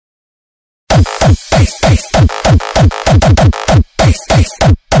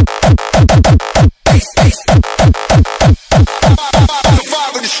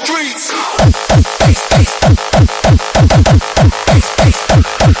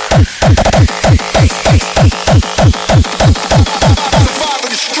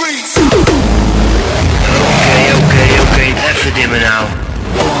Even dimmen nou.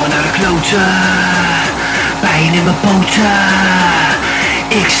 Oren naar de klote, pijn in mijn poten.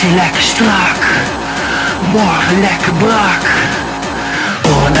 Ik zit lekker strak, morgen lekker brak.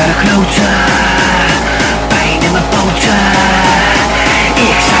 Oren naar de klote, pijn in mijn poten.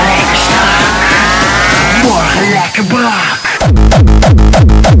 Ik sta lekker strak, morgen lekker brak.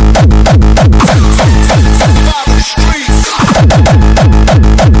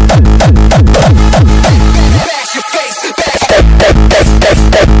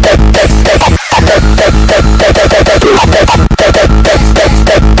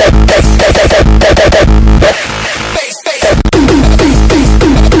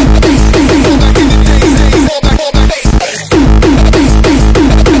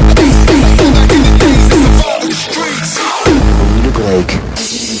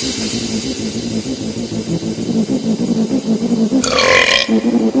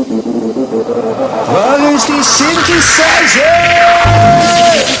 Waar is die synthesizer?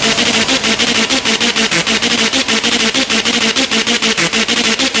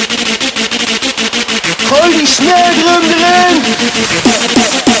 Gooi die snare drum erin!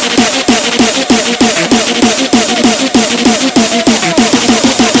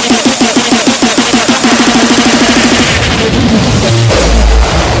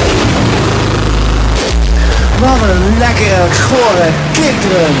 Wat een lekkere, gore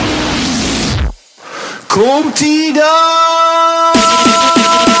kickdrum! Komt-ie dan!